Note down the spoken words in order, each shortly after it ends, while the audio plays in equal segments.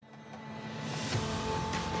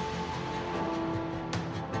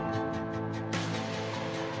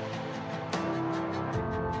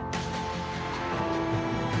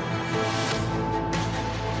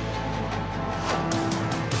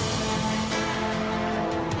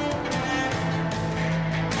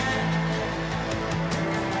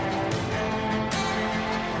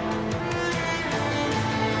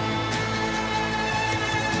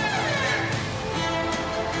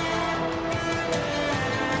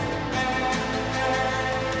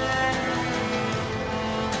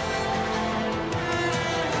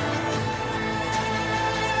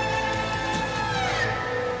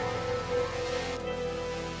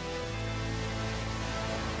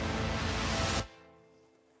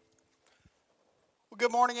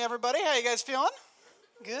Good morning, everybody. How you guys feeling?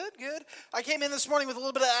 Good, good. I came in this morning with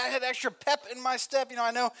I had extra pep in my step.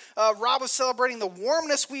 I know Rob was celebrating the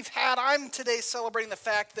warmness we've had. I'm today celebrating the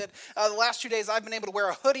fact that the last 2 days I've been able to wear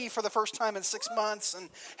a hoodie for the first time in 6 months and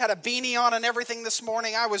had a beanie on and everything this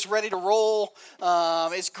morning. I was ready to roll.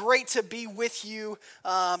 It's great to be with you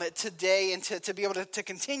today and to be able to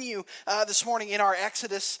continue this morning in our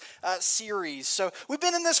Exodus series. So we've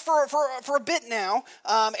been in this for a bit now,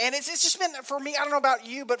 and it's just been, for me, I don't know about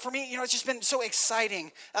you, but for me, it's just been so exciting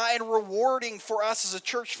and rewarding for us as a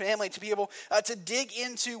church family to be able to dig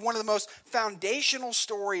into one of the most foundational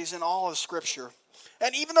stories in all of Scripture.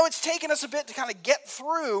 And even though it's taken us a bit to kind of get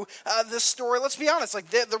through this story, let's be honest,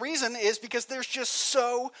 the reason is because there's just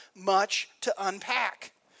so much to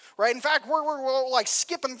unpack. Right? In fact, we're like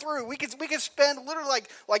skipping through. We could spend literally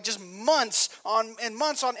like just months on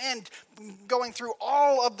end going through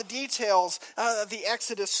all of the details of the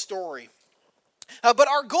Exodus story. But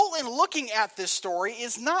our goal in looking at this story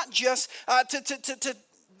is not just to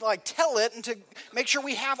tell it and to make sure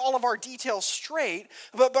we have all of our details straight,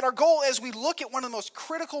 but our goal as we look at one of the most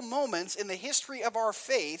critical moments in the history of our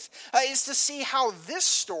faith is to see how this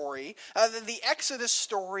story, the Exodus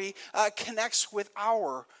story, connects with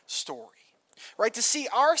our story. Right, to see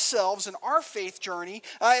ourselves and our faith journey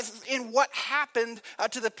in what happened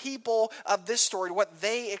to the people of this story, what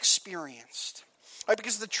they experienced. Right,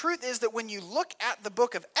 because the truth is that when you look at the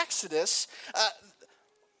book of Exodus,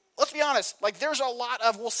 let's be honest, there's a lot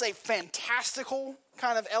of, we'll say, fantastical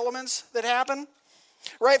kind of elements that happen.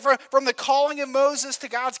 Right, from the calling of Moses to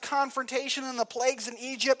God's confrontation and the plagues in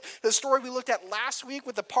Egypt, the story we looked at last week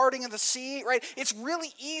with the parting of the sea, right? It's really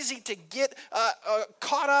easy to get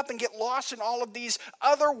caught up and get lost in all of these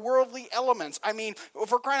otherworldly elements. I mean,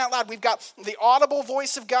 for crying out loud, we've got the audible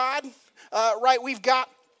voice of God, right? We've got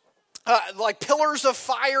pillars of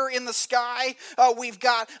fire in the sky. We've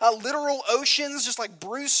got literal oceans, just like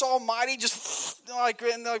Bruce Almighty, just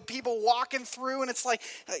and people walking through. And it's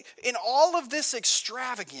in all of this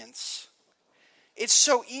extravagance, it's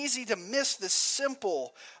so easy to miss this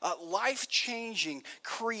simple, life-changing,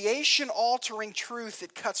 creation-altering truth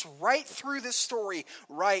that cuts right through this story,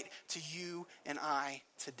 right to you and I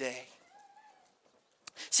today.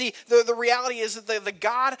 See, the reality is that the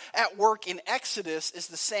God at work in Exodus is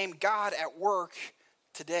the same God at work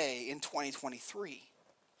today in 2023.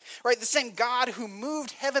 Right, the same God who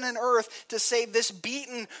moved heaven and earth to save this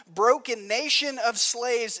beaten, broken nation of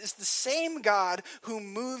slaves is the same God who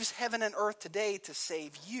moves heaven and earth today to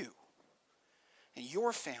save you and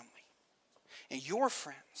your family and your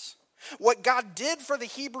friends. What God did for the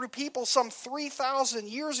Hebrew people some 3,000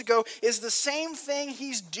 years ago is the same thing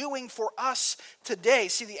he's doing for us today.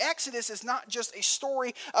 See, the Exodus is not just a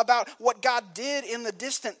story about what God did in the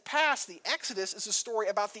distant past. The Exodus is a story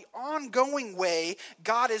about the ongoing way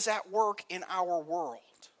God is at work in our world.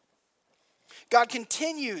 God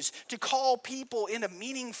continues to call people into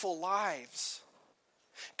meaningful lives.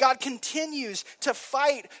 God continues to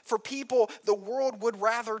fight for people the world would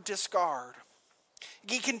rather discard.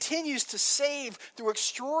 He continues to save through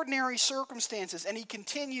extraordinary circumstances, and he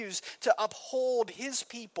continues to uphold his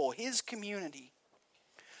people, his community.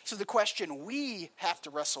 So the question we have to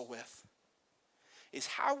wrestle with is,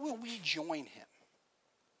 how will we join him?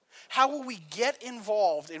 How will we get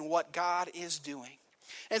involved in what God is doing?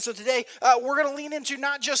 And so today, we're going to lean into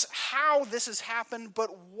not just how this has happened, but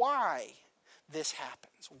why this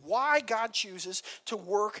happens. Why God chooses to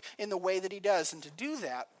work in the way that he does. And to do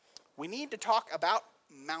that, we need to talk about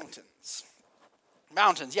mountains.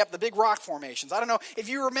 Mountains, yep, the big rock formations. I don't know if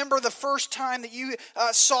you remember the first time that you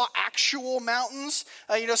saw actual mountains.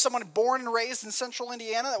 Someone born and raised in central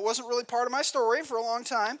Indiana. That wasn't really part of my story for a long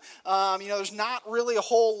time. There's not really a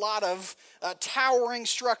whole lot of towering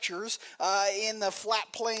structures in the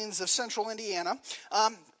flat plains of central Indiana.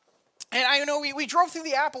 And I know we drove through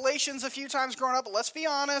the Appalachians a few times growing up, but let's be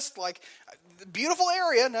honest, beautiful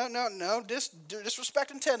area, no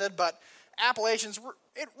disrespect intended, but Appalachians,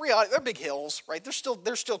 in reality, they're big hills, right? There's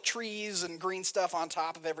still trees and green stuff on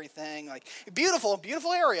top of everything. Beautiful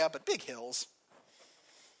area, but big hills.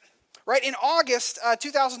 Right, in August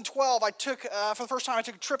 2012, for the first time, I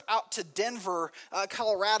took a trip out to Denver,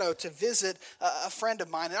 Colorado, to visit a friend of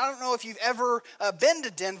mine. And I don't know if you've ever been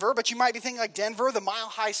to Denver, but you might be thinking Denver, the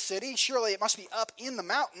mile-high city. Surely it must be up in the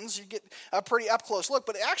mountains. You get a pretty up-close look.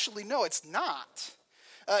 But actually, no, it's not.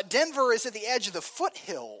 Denver is at the edge of the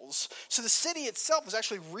foothills, so the city itself is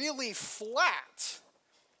actually really flat.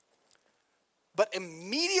 But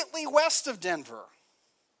immediately west of Denver,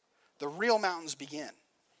 the real mountains begin.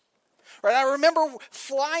 Right, I remember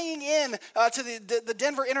flying in to the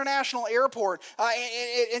Denver International Airport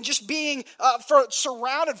and just being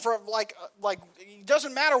surrounded for like it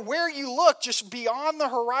doesn't matter where you look, just beyond the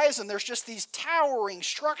horizon, there's just these towering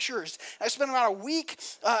structures. I spent about a week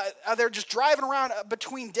there just driving around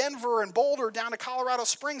between Denver and Boulder down to Colorado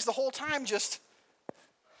Springs the whole time. Just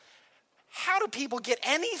how do people get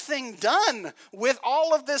anything done with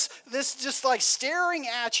all of this just like staring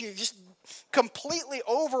at you, just completely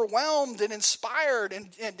overwhelmed and inspired and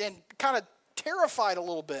kind of terrified a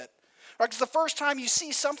little bit. Right? Because the first time you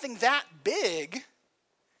see something that big,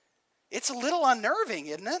 it's a little unnerving,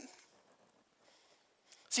 isn't it?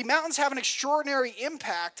 See, mountains have an extraordinary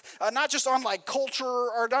impact, not just on like culture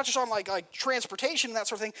or not just on like transportation and that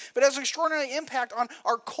sort of thing, but it has an extraordinary impact on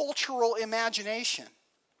our cultural imagination.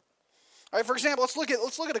 All right, for example, let's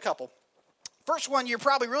look at a couple. First one you're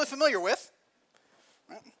probably really familiar with.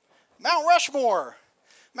 Right? Mount Rushmore.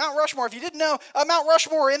 Mount Rushmore, if you didn't know, Mount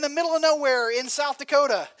Rushmore in the middle of nowhere in South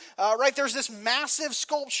Dakota. Right, there's this massive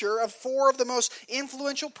sculpture of 4 of the most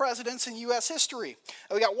influential presidents in U.S. history.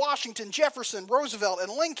 We got Washington, Jefferson, Roosevelt, and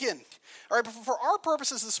Lincoln. All right, but for our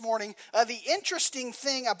purposes this morning, the interesting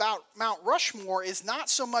thing about Mount Rushmore is not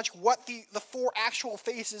so much what the 4 actual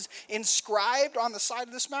faces inscribed on the side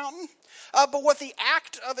of this mountain, but what the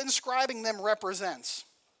act of inscribing them represents.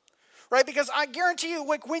 Right, because I guarantee you,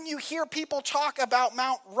 like when you hear people talk about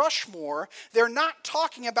Mount Rushmore, they're not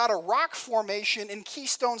talking about a rock formation in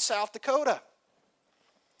Keystone, South Dakota.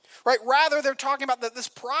 Right, rather they're talking about this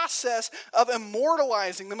process of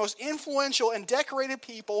immortalizing the most influential and decorated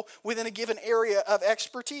people within a given area of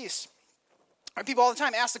expertise. Right, people all the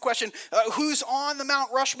time ask the question, who's on the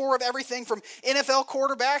Mount Rushmore of everything from NFL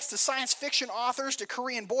quarterbacks to science fiction authors to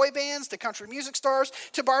Korean boy bands to country music stars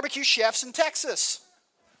to barbecue chefs in Texas.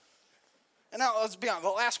 And now, let's be honest, the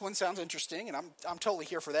last one sounds interesting, and I'm totally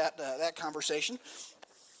here for that conversation.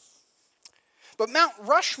 But Mount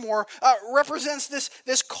Rushmore represents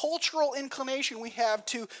this cultural inclination we have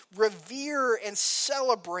to revere and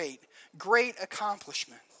celebrate great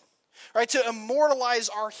accomplishment. Right, to immortalize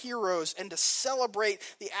our heroes and to celebrate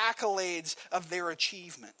the accolades of their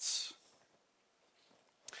achievements.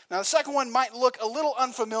 Now, the second one might look a little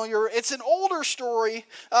unfamiliar. It's an older story,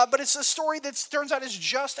 but it's a story that turns out is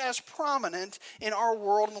just as prominent in our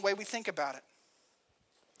world and the way we think about it.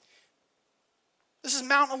 This is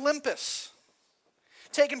Mount Olympus,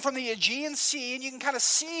 taken from the Aegean Sea, and you can kind of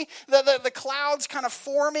see the clouds kind of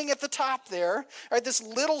forming at the top there. Right, this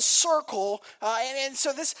little circle, and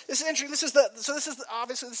so this is interesting. This is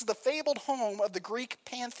obviously the fabled home of the Greek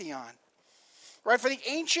pantheon. Right, for the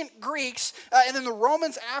ancient Greeks and then the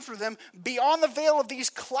Romans after them, beyond the veil of these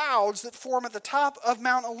clouds that form at the top of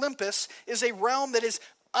Mount Olympus is a realm that is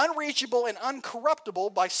unreachable and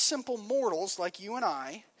uncorruptible by simple mortals like you and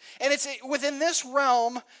I. And it's within this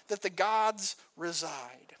realm that the gods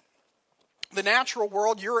reside. The natural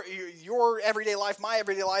world, your everyday life, my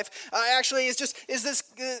everyday life, actually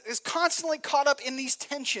is constantly caught up in these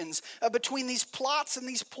tensions between these plots and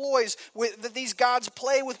these ploys that these gods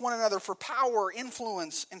play with one another for power,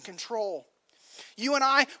 influence, and control. You and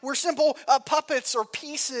I, we're simple puppets or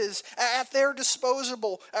pieces at their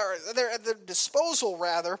disposal,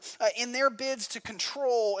 in their bids to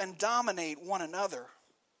control and dominate one another.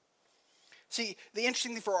 See, the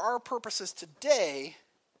interesting thing for our purposes today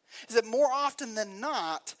is that more often than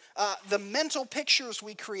not, the mental pictures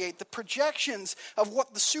we create, the projections of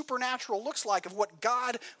what the supernatural looks like, of what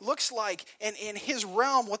God looks like, and in his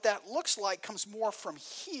realm, what that looks like comes more from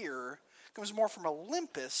here, comes more from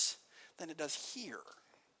Olympus than it does here.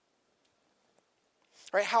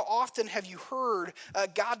 Right? How often have you heard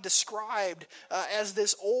God described as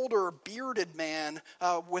this older, bearded man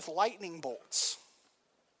with lightning bolts?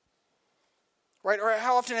 Right? Or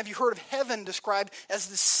how often have you heard of heaven described as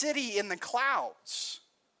the city in the clouds?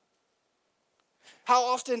 How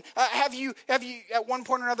often have you at one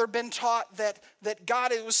point or another been taught that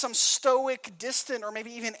God was some stoic, distant, or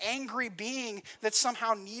maybe even angry being that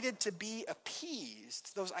somehow needed to be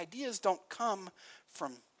appeased? Those ideas don't come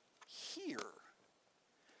from here.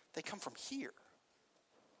 They come from here.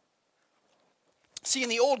 See, in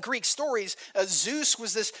the old Greek stories, Zeus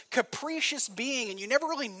was this capricious being, and you never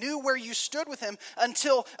really knew where you stood with him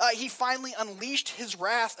until he finally unleashed his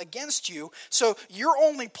wrath against you. So your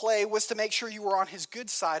only play was to make sure you were on his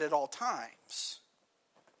good side at all times.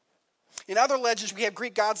 In other legends, we have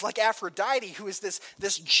Greek gods like Aphrodite, who is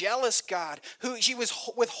this jealous god, who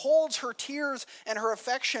withholds her tears and her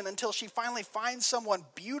affection until she finally finds someone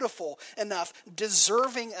beautiful enough,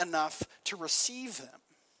 deserving enough to receive them.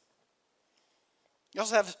 You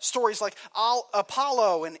also have stories like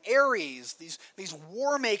Apollo and Ares, these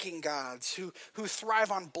war-making gods who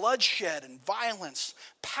thrive on bloodshed and violence,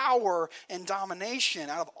 power and domination.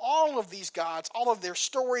 Out of all of these gods, all of their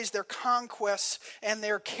stories, their conquests, and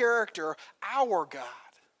their character, our God,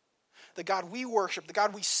 the God we worship, the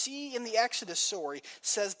God we see in the Exodus story,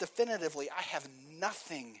 says definitively, I have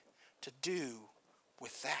nothing to do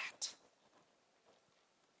with that.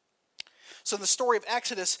 So in the story of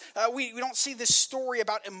Exodus, we don't see this story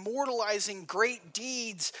about immortalizing great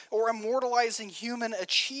deeds or immortalizing human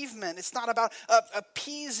achievement. It's not about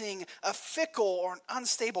appeasing a fickle or an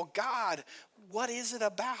unstable God. What is it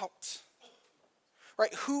about?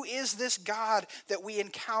 Right? Who is this God that we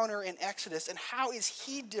encounter in Exodus, and how is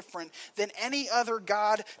he different than any other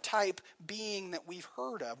God-type being that we've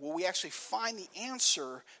heard of? Well, we actually find the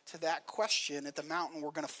answer to that question at the mountain we're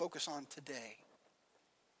going to focus on today.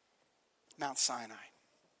 Mount Sinai.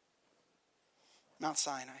 Mount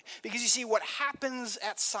Sinai. Because you see, what happens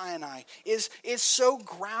at Sinai is so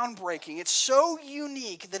groundbreaking. It's so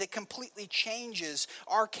unique that it completely changes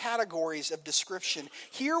our categories of description.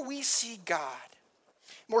 Here we see God.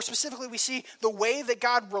 More specifically, we see the way that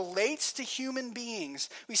God relates to human beings.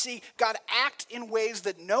 We see God act in ways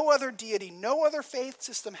that no other deity, no other faith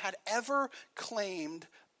system had ever claimed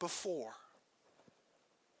before.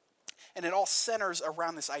 And it all centers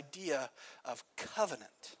around this idea of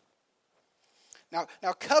covenant.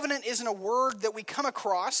 Now, covenant isn't a word that we come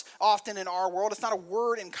across often in our world. It's not a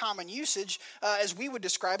word in common usage as we would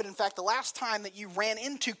describe it. In fact, the last time that you ran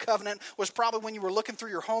into covenant was probably when you were looking through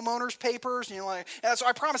your homeowner's papers. And you're like, and so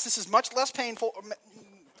I promise this is much less painful,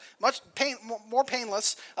 more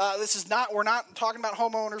painless. This is not. We're not talking about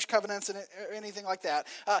homeowners covenants and anything like that.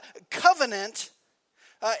 Covenant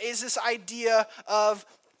is this idea of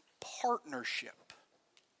partnership,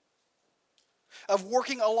 of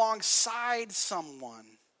working alongside someone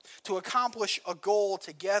to accomplish a goal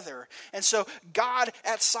together. And so God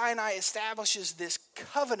at Sinai establishes this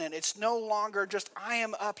covenant. It's no longer just I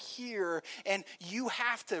am up here and you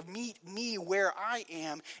have to meet me where I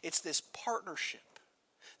am. It's this partnership.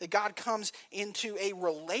 That God comes into a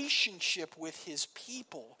relationship with his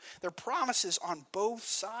people. There are promises on both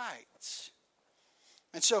sides.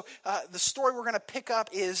 And so the story we're going to pick up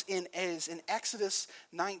is in Exodus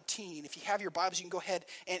 19. If you have your Bibles, you can go ahead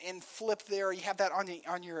and flip there. You have that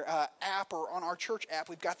on your app or on our church app.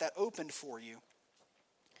 We've got that opened for you.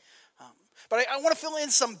 But I want to fill in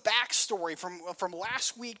some backstory from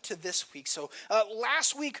last week to this week. So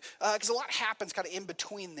last week, because a lot happens kind of in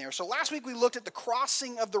between there. So last week we looked at the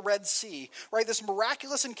crossing of the Red Sea, right? This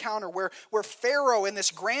miraculous encounter where Pharaoh and this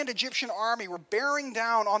grand Egyptian army were bearing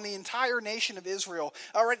down on the entire nation of Israel.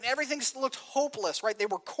 Right? And everything looked hopeless, right? They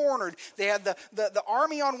were cornered. They had the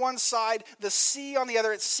army on one side, the sea on the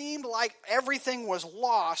other. It seemed like everything was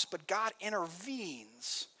lost, but God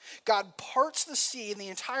intervenes. God parts the sea and the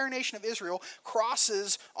entire nation of Israel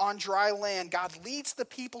crosses on dry land. God leads the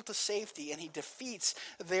people to safety and he defeats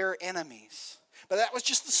their enemies. But that was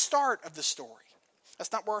just the start of the story.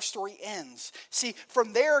 That's not where our story ends. See,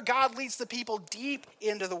 from there, God leads the people deep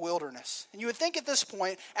into the wilderness. And you would think at this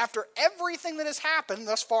point, after everything that has happened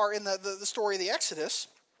thus far in the story of the Exodus,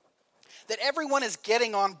 that everyone is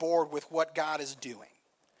getting on board with what God is doing.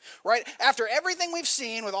 Right? After everything we've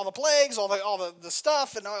seen with all the plagues, all the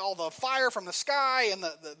stuff, and all the fire from the sky, and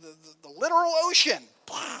the literal ocean.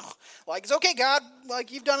 Like, it's okay, God.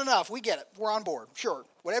 Like, you've done enough. We get it. We're on board. Sure.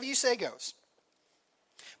 Whatever you say goes.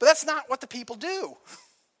 But that's not what the people do.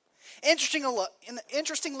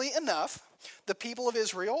 Interestingly enough, the people of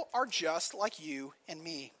Israel are just like you and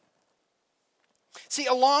me. See,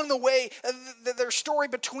 along the way, their story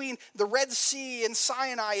between the Red Sea and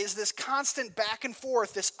Sinai is this constant back and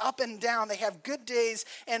forth, this up and down. They have good days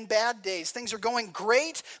and bad days. Things are going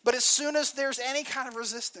great, but as soon as there's any kind of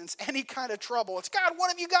resistance, any kind of trouble, it's, God,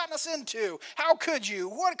 what have you gotten us into? How could you?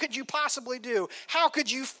 What could you possibly do? How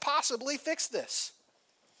could you possibly fix this?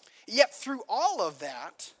 Yet through all of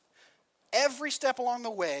that, every step along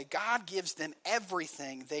the way, God gives them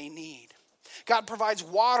everything they need. God provides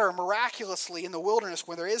water miraculously in the wilderness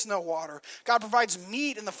where there is no water. God provides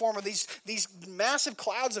meat in the form of these massive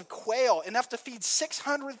clouds of quail, enough to feed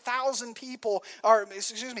 600,000 people,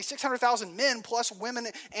 600,000 men plus women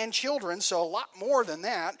and children, so a lot more than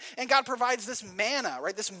that. And God provides this manna,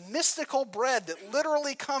 right? This mystical bread that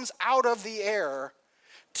literally comes out of the air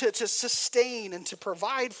to sustain and to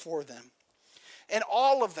provide for them. And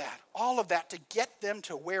all of that to get them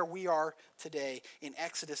to where we are today in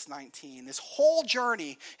Exodus 19. This whole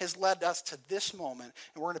journey has led us to this moment,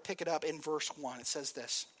 and we're going to pick it up in verse 1. It says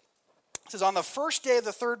this. It says, on the first day of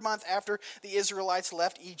the third month after the Israelites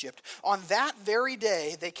left Egypt, on that very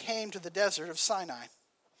day they came to the desert of Sinai.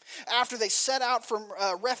 After they set out from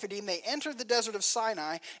Rephidim, they entered the desert of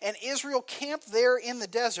Sinai, and Israel camped there in the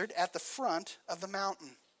desert at the front of the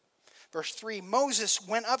mountain. Verse 3, Moses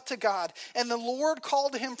went up to God, and the Lord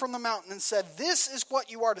called to him from the mountain and said, this is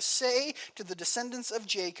what you are to say to the descendants of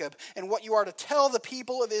Jacob, and what you are to tell the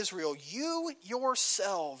people of Israel. You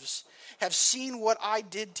yourselves have seen what I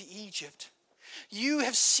did to Egypt. You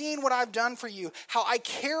have seen what I've done for you, how I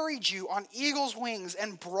carried you on eagle's wings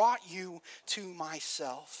and brought you to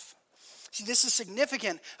myself. See, this is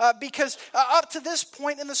significant because up to this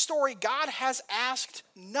point in the story, God has asked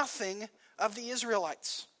nothing of the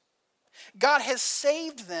Israelites. God has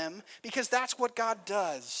saved them because that's what God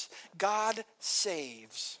does. God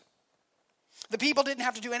saves. The people didn't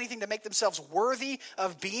have to do anything to make themselves worthy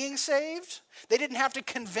of being saved. They didn't have to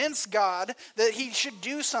convince God that he should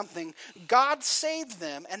do something. God saved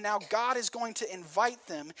them, and now God is going to invite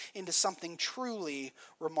them into something truly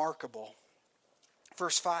remarkable.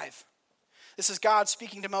 Verse 5. This is God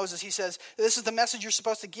speaking to Moses. He says, this is the message you're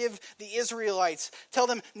supposed to give the Israelites. Tell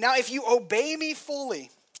them, now if you obey me fully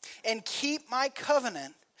and keep my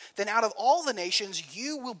covenant, then out of all the nations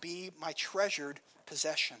you will be my treasured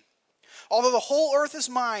possession. Although the whole earth is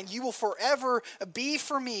mine, you will forever be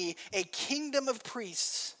for me a kingdom of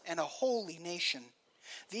priests and a holy nation.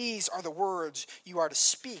 These are the words you are to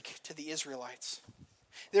speak to the Israelites.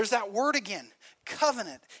 There's that word again,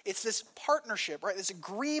 covenant. It's this partnership, right? This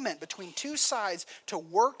agreement between two sides to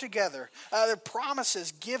work together. The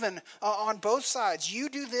promises given on both sides. You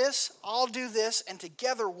do this, I'll do this, and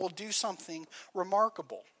together we'll do something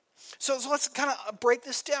remarkable. So let's kind of break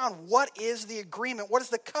this down. What is the agreement? What is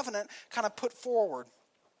the covenant kind of put forward?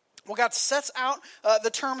 Well, God sets out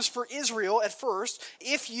the terms for Israel at first.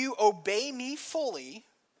 If you obey me fully,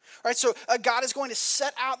 right? So God is going to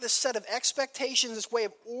set out this set of expectations, this way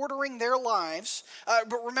of ordering their lives.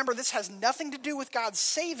 But remember, this has nothing to do with God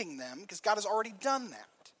saving them, because God has already done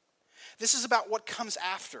that. This is about what comes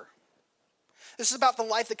after. This is about the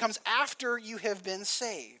life that comes after you have been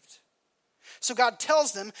saved. So God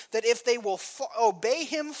tells them that if they will obey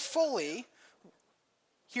him fully,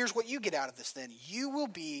 here's what you get out of this then. You will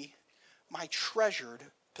be my treasured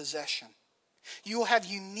possession. You will have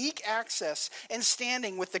unique access and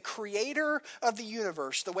standing with the creator of the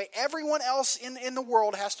universe, the way everyone else in the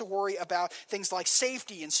world has to worry about things like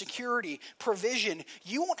safety and security, provision.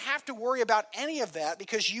 You won't have to worry about any of that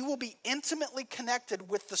because you will be intimately connected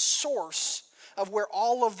with the source of where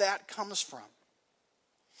all of that comes from.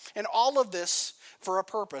 And all of this for a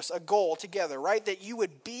purpose, a goal together, right? That you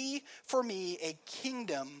would be for me a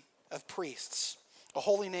kingdom of priests, a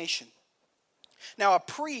holy nation. Now, a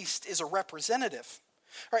priest is a representative.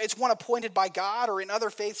 Right? It's one appointed by God, or in other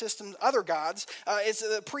faith systems, other gods.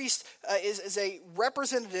 A priest is a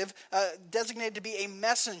representative designated to be a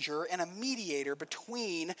messenger and a mediator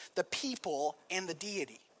between the people and the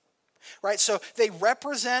deity. Right? So they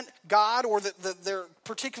represent God or their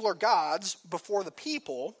particular gods before the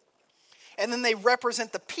people, and then they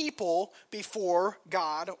represent the people before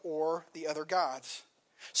God or the other gods.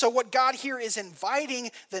 So what God here is inviting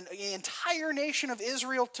the entire nation of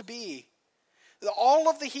Israel to be, all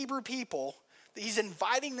of the Hebrew people, he's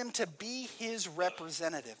inviting them to be his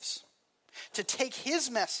representatives, to take his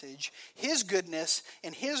message, his goodness,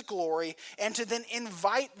 and his glory, and to then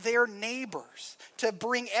invite their neighbors, to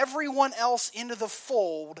bring everyone else into the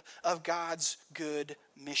fold of God's good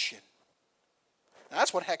mission. Now,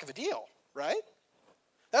 that's one heck of a deal, right?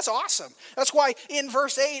 That's awesome. That's why in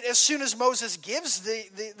verse 8, as soon as Moses gives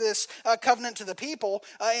this covenant to the people,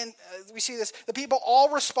 we see this, the people all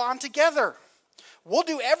respond together. We'll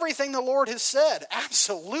do everything the Lord has said.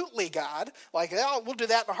 Absolutely, God. Like, we'll do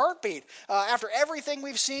that in a heartbeat. After everything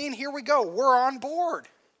we've seen, here we go. We're on board.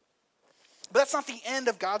 But that's not the end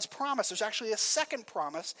of God's promise. There's actually a second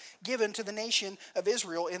promise given to the nation of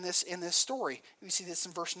Israel in this story. We see this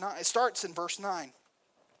in verse 9. It starts in verse 9.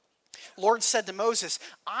 Lord said to Moses,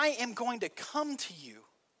 I am going to come to you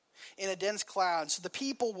in a dense cloud, so the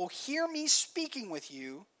people will hear me speaking with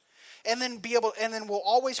you, and then will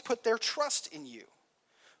always put their trust in you.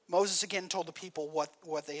 Moses again told the people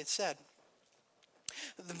what they had said.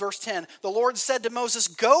 Verse 10, the Lord said to Moses,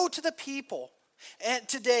 go to the people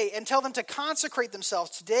today and tell them to consecrate themselves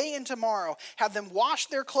today and tomorrow. Have them wash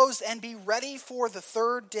their clothes and be ready for the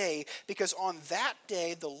third day, because on that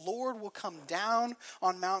day the Lord will come down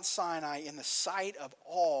on Mount Sinai in the sight of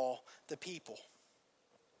all the people.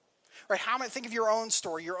 Right? Think of your own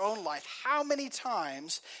story, your own life. How many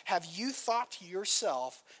times have you thought to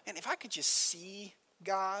yourself, and if I could just see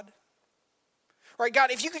God? Right,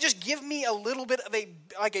 God, if you could just give me a little bit of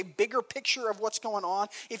a bigger picture of what's going on,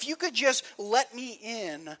 if you could just let me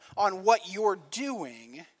in on what you're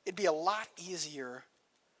doing, it'd be a lot easier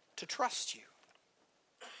to trust you.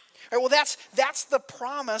 Right, well, that's the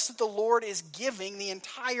promise that the Lord is giving the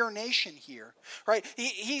entire nation here. Right,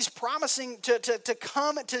 He's promising to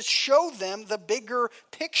come to show them the bigger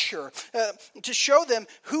picture, to show them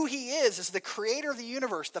who He is as the creator of the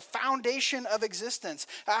universe, the foundation of existence,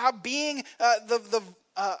 how being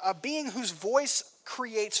a being whose voice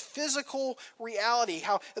creates physical reality,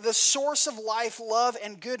 how the source of life, love,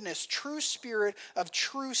 and goodness, true spirit of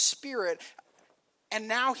true spirit. And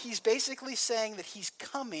now he's basically saying that he's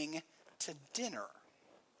coming to dinner.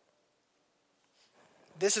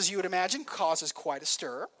 This, as you would imagine, causes quite a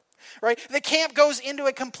stir. Right? The camp goes into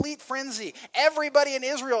a complete frenzy. Everybody in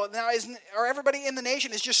Israel now or everybody in the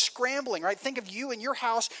nation is just scrambling. Right? Think of you in your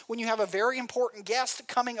house when you have a very important guest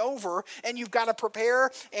coming over, and you've got to prepare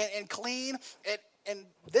and clean. And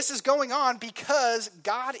this is going on because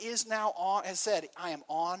God is now has said, "I am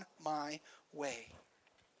on my way."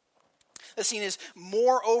 The scene is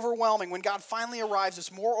more overwhelming. When God finally arrives,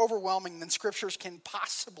 it's more overwhelming than scriptures can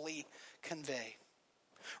possibly convey.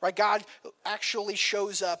 Right? God actually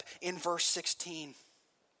shows up in verse 16.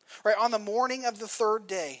 Right? On the morning of the third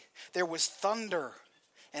day, there was thunder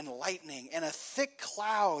and lightning and a thick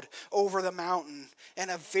cloud over the mountain and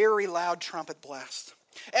a very loud trumpet blast.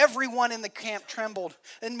 Everyone in the camp trembled,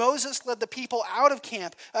 and Moses led the people out of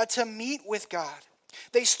camp to meet with God.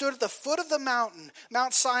 They stood at the foot of the mountain.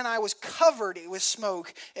 Mount Sinai was covered with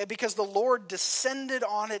smoke because the Lord descended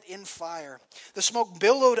on it in fire. The smoke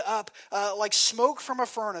billowed up like smoke from a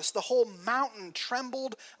furnace. The whole mountain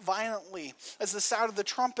trembled violently. As the sound of the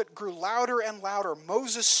trumpet grew louder and louder,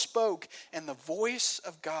 Moses spoke, and the voice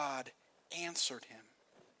of God answered him.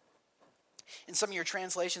 In some of your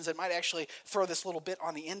translations, it might actually throw this little bit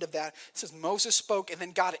on the end of that. It says, Moses spoke, and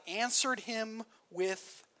then God answered him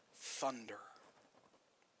with thunder.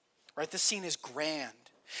 Right, this scene is grand.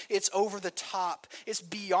 It's over the top. It's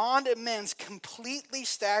beyond immense, completely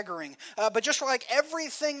staggering. But just like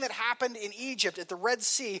everything that happened in Egypt at the Red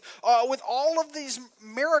Sea, with all of these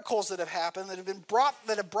miracles that have happened, that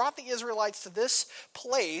have brought the Israelites to this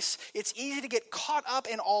place, it's easy to get caught up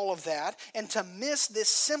in all of that and to miss this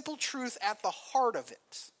simple truth at the heart of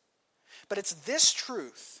it. But it's this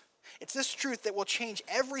truth that will change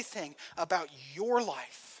everything about your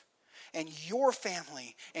life and your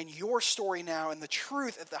family and your story now. And the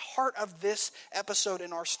truth at the heart of this episode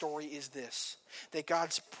in our story is this: that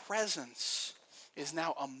God's presence is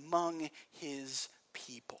now among his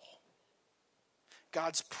people.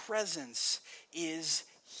 God's presence is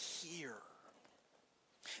here.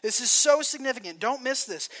 This is so significant. Don't miss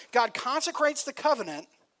this. God consecrates the covenant.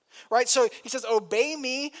 Right, so he says, obey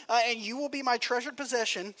me and you will be my treasured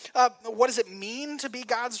possession. What does it mean to be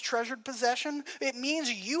God's treasured possession? It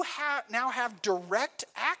means you now have direct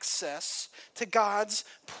access to God's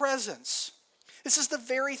presence. This is the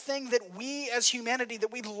very thing that we as humanity,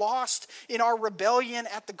 that we lost in our rebellion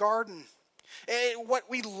at the garden. What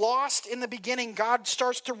we lost in the beginning, God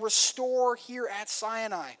starts to restore here at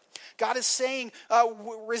Sinai. God is saying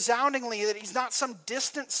resoundingly that he's not some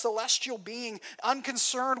distant celestial being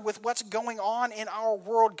unconcerned with what's going on in our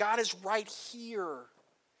world. God is right here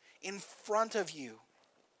in front of you.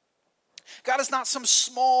 God is not some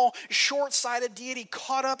small, short-sighted deity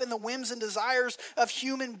caught up in the whims and desires of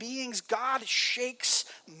human beings. God shakes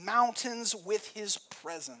mountains with his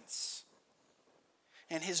presence,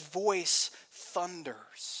 and his voice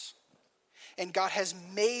thunders. And God has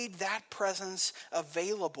made that presence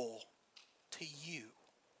available to you.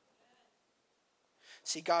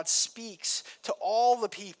 See, God speaks to all the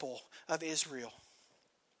people of Israel.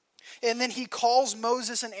 And then he calls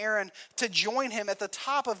Moses and Aaron to join him at the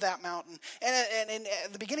top of that mountain. And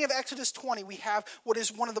at the beginning of Exodus 20, we have what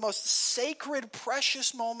is one of the most sacred,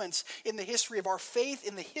 precious moments in the history of our faith,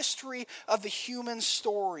 in the history of the human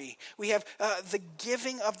story. We have the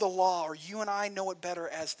giving of the law, or you and I know it better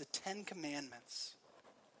as the Ten Commandments.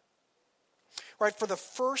 Right, for the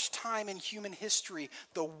first time in human history,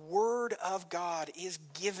 the Word of God is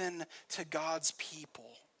given to God's people.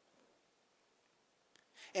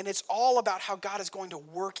 And it's all about how God is going to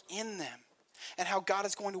work in them, and how God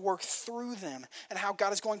is going to work through them, and how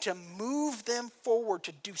God is going to move them forward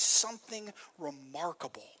to do something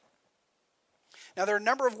remarkable. Now, there are a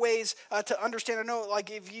number of ways to understand. I know, like,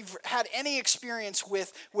 if you've had any experience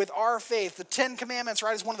with our faith, the 10 Commandments,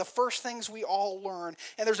 right, is one of the first things we all learn.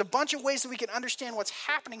 And there's a bunch of ways that we can understand what's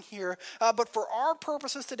happening here. But for our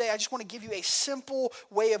purposes today, I just want to give you a simple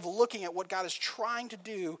way of looking at what God is trying to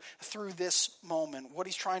do through this moment, what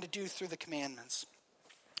he's trying to do through the commandments.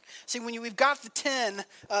 See, when we've got the 10,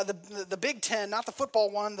 the Big 10, not the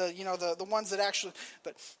football one, the ones that actually,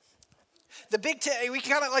 but the Big 10, we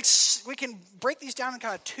can break these down in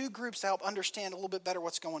kind of two groups to help understand a little bit better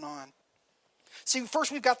what's going on. See,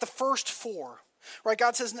 first we've got the first 4. Right,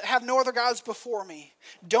 God says, have no other gods before me.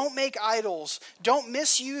 Don't make idols. Don't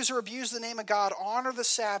misuse or abuse the name of God. Honor the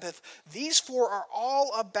Sabbath. These 4 are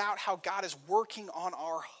all about how God is working on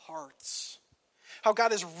our hearts. How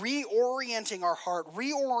God is reorienting our heart,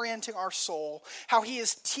 reorienting our soul. How he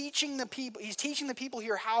is teaching the people, he's teaching the people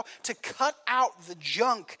here how to cut out the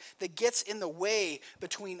junk that gets in the way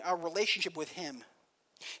between our relationship with him.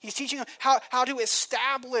 He's teaching them how to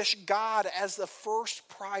establish God as the first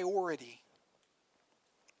priority.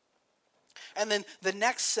 And then the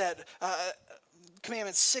next set,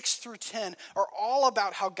 commandments 6 through 10, are all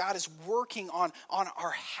about how God is working on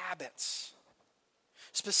our habits.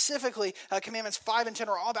 Specifically, commandments 5 and 10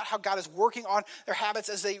 are all about how God is working on their habits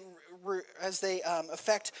as they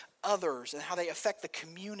affect others and how they affect the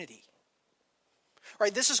community.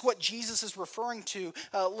 Right, this is what Jesus is referring to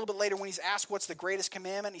a little bit later when he's asked what's the greatest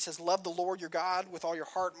commandment. He says, love the Lord your God with all your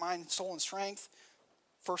heart, mind, soul, and strength.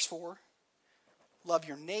 Verse 4, love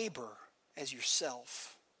your neighbor as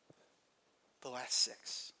yourself. The last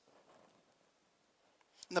 6.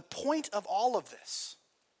 And the point of all of this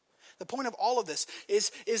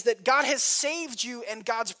is that God has saved you and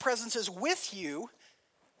God's presence is with you.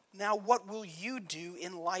 Now what will you do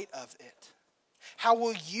in light of it? How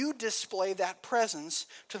will you display that presence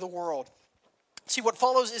to the world? See, what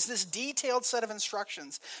follows is this detailed set of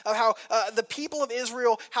instructions of how the people of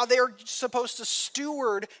Israel, how they are supposed to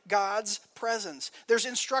steward God's presence. There's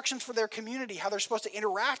instructions for their community, how they're supposed to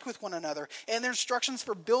interact with one another. And there's instructions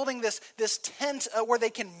for building this tent where they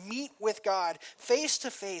can meet with God face to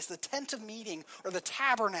face, the tent of meeting or the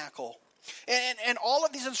tabernacle. And all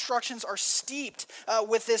of these instructions are steeped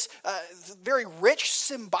with this very rich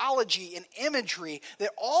symbology and imagery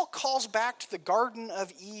that all calls back to the Garden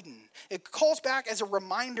of Eden. It calls back as a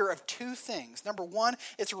reminder of 2 things. Number 1,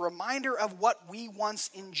 it's a reminder of what we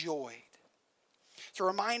once enjoyed. It's a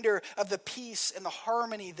reminder of the peace and the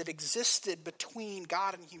harmony that existed between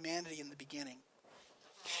God and humanity in the beginning.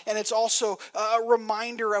 And it's also a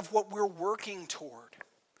reminder of what we're working toward.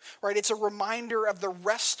 Right, it's a reminder of the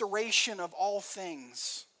restoration of all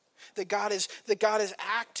things that God is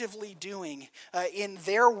actively doing in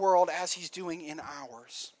their world as he's doing in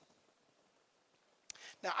ours.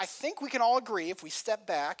 Now, I think we can all agree if we step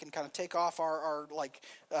back and kind of take off our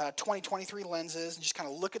 2023 lenses and just kind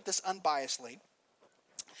of look at this unbiasedly,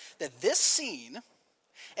 that this scene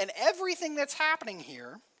and everything that's happening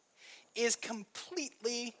here is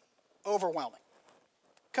completely overwhelming.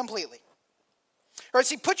 Completely. Right,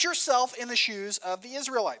 see, put yourself in the shoes of the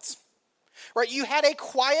Israelites. Right, you had a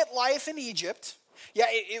quiet life in Egypt. Yeah,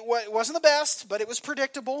 it wasn't the best, but it was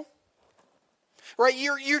predictable. Right,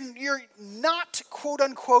 you're not quote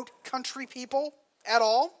unquote country people at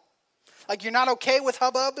all. Like, you're not okay with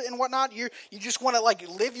hubbub and whatnot. You just want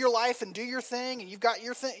to live your life and do your thing, and you've got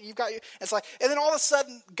your thing. It's like, and then all of a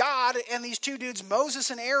sudden, God and these 2 dudes,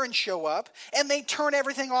 Moses and Aaron, show up, and they turn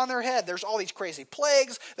everything on their head. There's all these crazy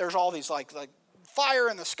plagues. There's all these like fire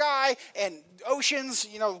in the sky and oceans,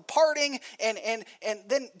 parting, and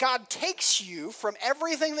then God takes you from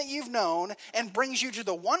everything that you've known and brings you to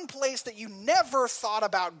the one place that you never thought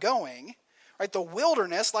about going, right? The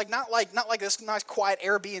wilderness, not like this nice quiet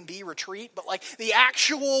Airbnb retreat, but like the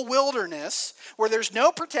actual wilderness where there's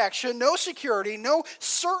no protection, no security, no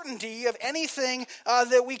certainty of anything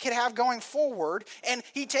that we could have going forward. And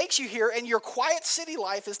he takes you here, and your quiet city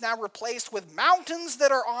life is now replaced with mountains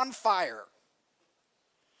that are on fire,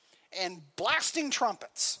 and blasting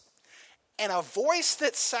trumpets, and a voice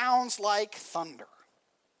that sounds like thunder.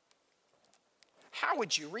 How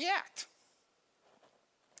would you react?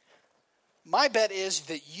 My bet is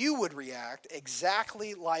that you would react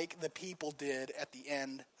exactly like the people did at the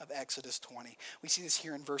end of Exodus 20. We see this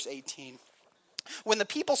here in verse 18. When the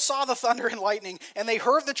people saw the thunder and lightning, and they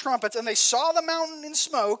heard the trumpets, and they saw the mountain in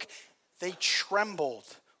smoke, they trembled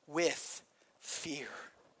with fear.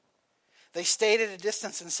 They stayed at a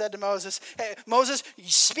distance and said to Moses, "Hey, Moses,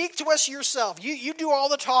 speak to us yourself. You do all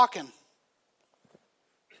the talking.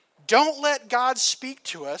 Don't let God speak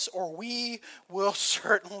to us, or we will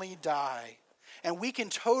certainly die." And we can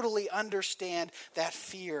totally understand that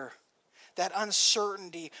fear that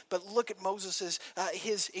uncertainty. But look at Moses'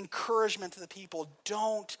 his encouragement to the people.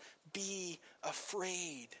 Don't be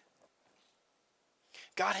afraid.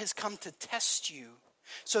 God has come to test you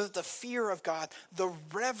so that the fear of God, the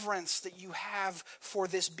reverence that you have for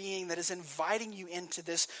this being that is inviting you into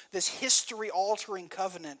this history-altering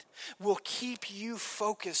covenant will keep you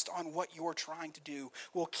focused on what you're trying to do,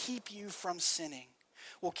 will keep you from sinning,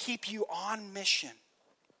 will keep you on mission.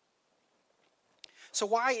 So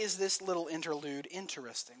why is this little interlude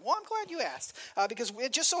interesting? Well, I'm glad you asked, because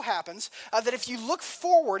it just so happens that if you look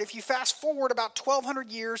forward, if you fast forward about 1,200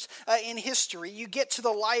 years in history, you get to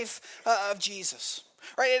the life of Jesus.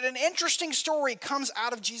 Right, and an interesting story comes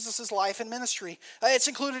out of Jesus' life and ministry. It's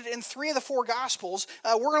included in 3 of the 4 Gospels.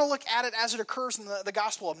 We're going to look at it as it occurs in the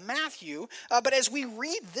Gospel of Matthew. But as we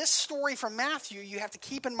read this story from Matthew, you have to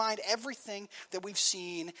keep in mind everything that we've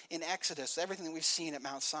seen in Exodus, everything that we've seen at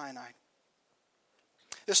Mount Sinai.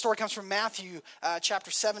 This story comes from Matthew chapter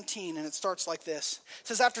 17, and it starts like this. It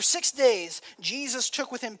says, after 6 days, Jesus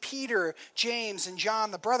took with him Peter, James, and John,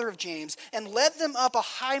 the brother of James, and led them up a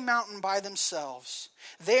high mountain by themselves.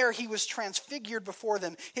 There he was transfigured before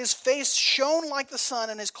them. His face shone like the sun,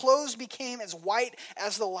 and his clothes became as white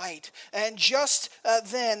as the light. And just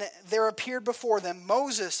then there appeared before them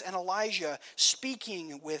Moses and Elijah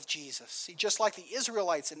speaking with Jesus. See, just like the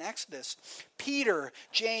Israelites in Exodus, Peter,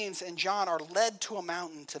 James, and John are led to a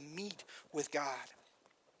mountain to meet with God.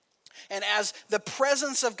 And as the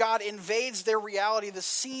presence of God invades their reality, the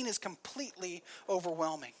scene is completely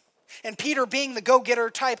overwhelming. And Peter, being the go-getter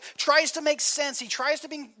type, tries to make sense. He tries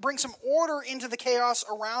to bring some order into the chaos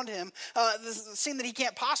around him. The scene that he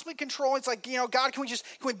can't possibly control. It's like, God, can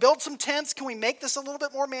we build some tents? Can we make this a little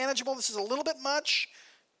bit more manageable? This is a little bit much.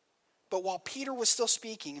 But while Peter was still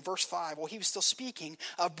speaking, in verse 5, while he was still speaking,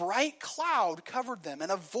 a bright cloud covered them,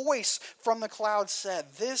 and a voice from the cloud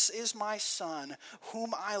said, "This is my son,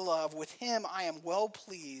 whom I love. With him I am well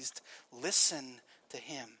pleased. Listen to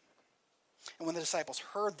him." And when the disciples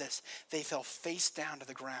heard this, they fell face down to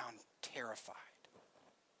the ground, terrified.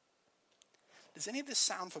 Does any of this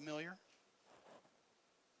sound familiar?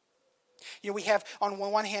 We have, on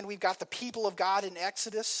one hand, we've got the people of God in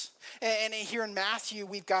Exodus. And here in Matthew,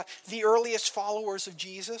 we've got the earliest followers of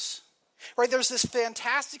Jesus. Right, there's this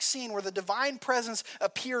fantastic scene where the divine presence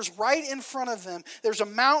appears right in front of them. There's a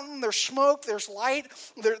mountain, there's smoke, there's light,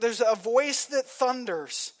 there's a voice that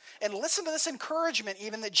thunders. And listen to this encouragement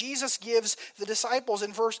even that Jesus gives the disciples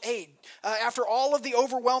in verse 8. After all of the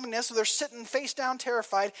overwhelmingness, they're sitting face down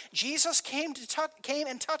terrified, Jesus came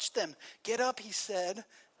and touched them. "Get up," he said.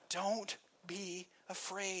 "Don't be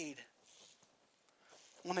afraid."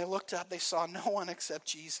 When they looked up, they saw no one except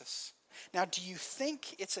Jesus. Now, do you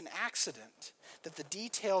think it's an accident that the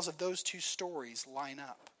details of those 2 stories line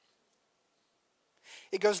up?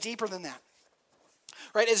 It goes deeper than that.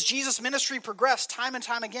 Right, as Jesus' ministry progressed, time and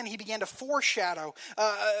time again, he began to foreshadow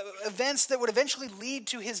events that would eventually lead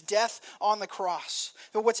to his death on the cross.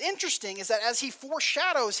 But what's interesting is that as he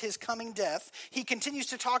foreshadows his coming death, he continues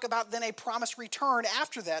to talk about then a promised return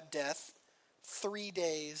after that death 3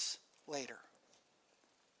 days later.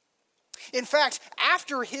 In fact,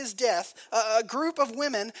 after his death, a group of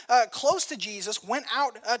women close to Jesus went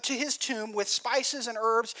out to his tomb with spices and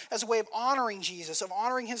herbs as a way of honoring Jesus, of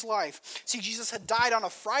honoring his life. See, Jesus had died on a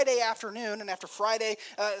Friday afternoon, and after Friday,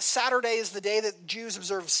 Saturday is the day that Jews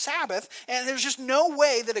observe Sabbath, and there's just no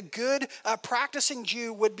way that a good practicing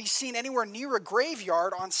Jew would be seen anywhere near a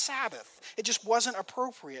graveyard on Sabbath. It just wasn't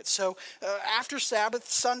appropriate. So after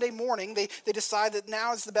Sabbath, Sunday morning, they decide that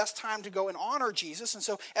now is the best time to go and honor Jesus, and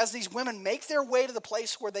so as these women make their way to the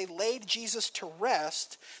place where they laid Jesus to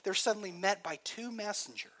rest, they're suddenly met by 2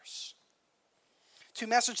 messengers. 2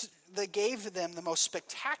 messengers that gave them the most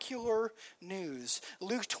spectacular news.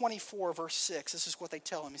 Luke 24, verse 6, this is what they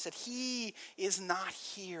tell him. He said, "He is not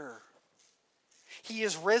here. He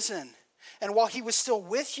is risen. And while he was still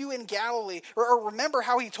with you in Galilee," or remember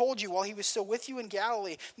how he told you while he was still with you in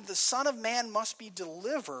Galilee, "the Son of Man must be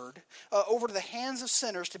delivered over to the hands of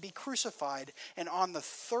sinners to be crucified, and on the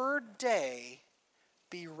 3rd day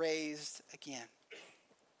be raised again."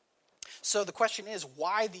 So the question is,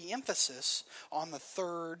 why the emphasis on the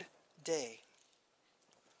 3rd day?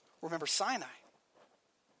 Remember Sinai.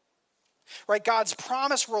 Right, God's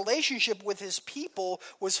promised relationship with his people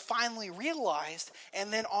was finally realized,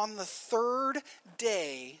 and then on the 3rd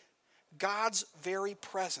day, God's very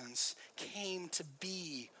presence came to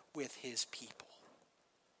be with his people.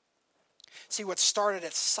 See, what started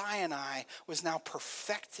at Sinai was now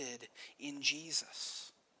perfected in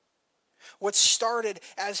Jesus. What started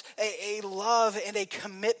as a love and a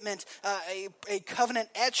commitment, a covenant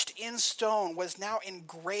etched in stone, was now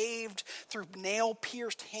engraved through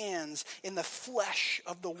nail-pierced hands in the flesh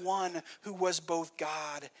of the one who was both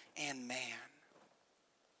God and man.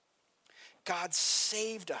 God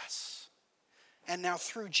saved us, and now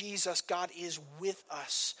through Jesus, God is with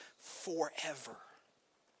us forever.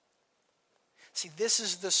 See, this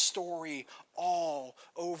is the story all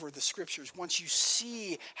over the scriptures. Once you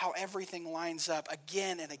see how everything lines up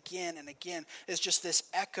again and again and again, it's just this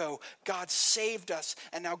echo. God saved us,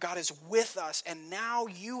 and now God is with us. And now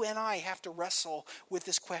you and I have to wrestle with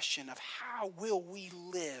this question of how will we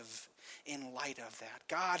live in light of that?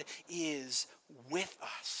 God is with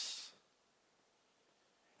us.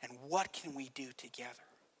 And what can we do together?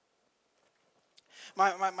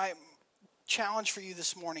 My challenge for you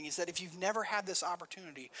this morning is that if you've never had this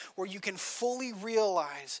opportunity where you can fully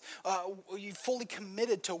realize, you've fully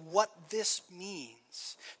committed to what this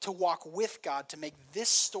means to walk with God, to make this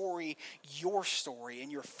story your story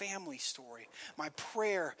and your family's story, my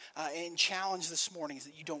prayer and challenge this morning is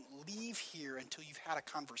that you don't leave here until you've had a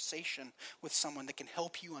conversation with someone that can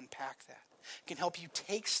help you unpack that, can help you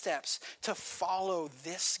take steps to follow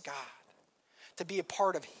this God, to be a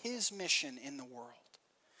part of his mission in the world.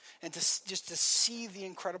 And just to see the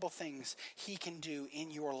incredible things he can do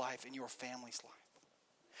in your life, in your family's life.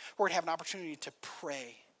 We're going to have an opportunity to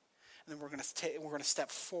pray. And then we're going to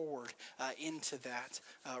step forward into that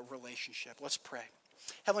relationship. Let's pray.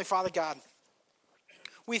 Heavenly Father God,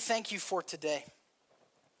 we thank you for today.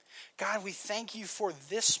 God, we thank you for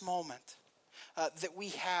this moment that we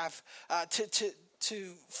have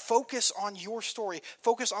to focus on your story,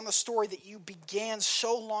 focus on the story that you began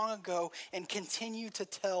so long ago and continue to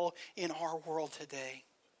tell in our world today.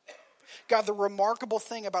 God, the remarkable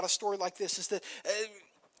thing about a story like this is that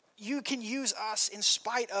you can use us in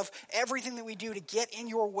spite of everything that we do to get in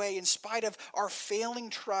your way, in spite of our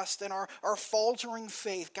failing trust and our faltering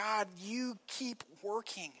faith. God, you keep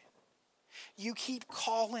working. You keep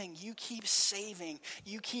calling, you keep saving,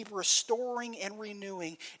 you keep restoring and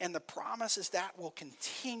renewing, and the promise is that will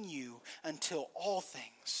continue until all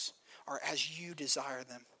things are as you desire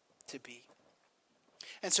them to be.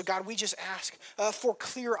 And so, God, we just ask for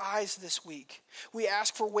clear eyes this week. We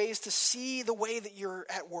ask for ways to see the way that you're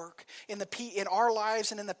at work in our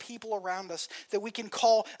lives and in the people around us, that we can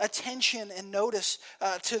call attention and notice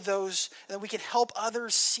to those, that we can help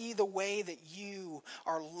others see the way that you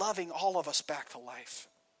are loving all of us back to life.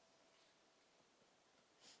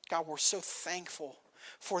 God, we're so thankful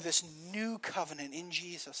for this new covenant in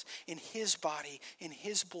Jesus, in his body, in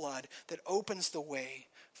his blood, that opens the way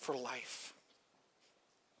for life.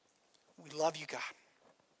 We love you, God.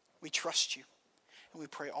 We trust you. And we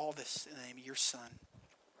pray all this in the name of your Son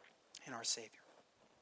and our Savior.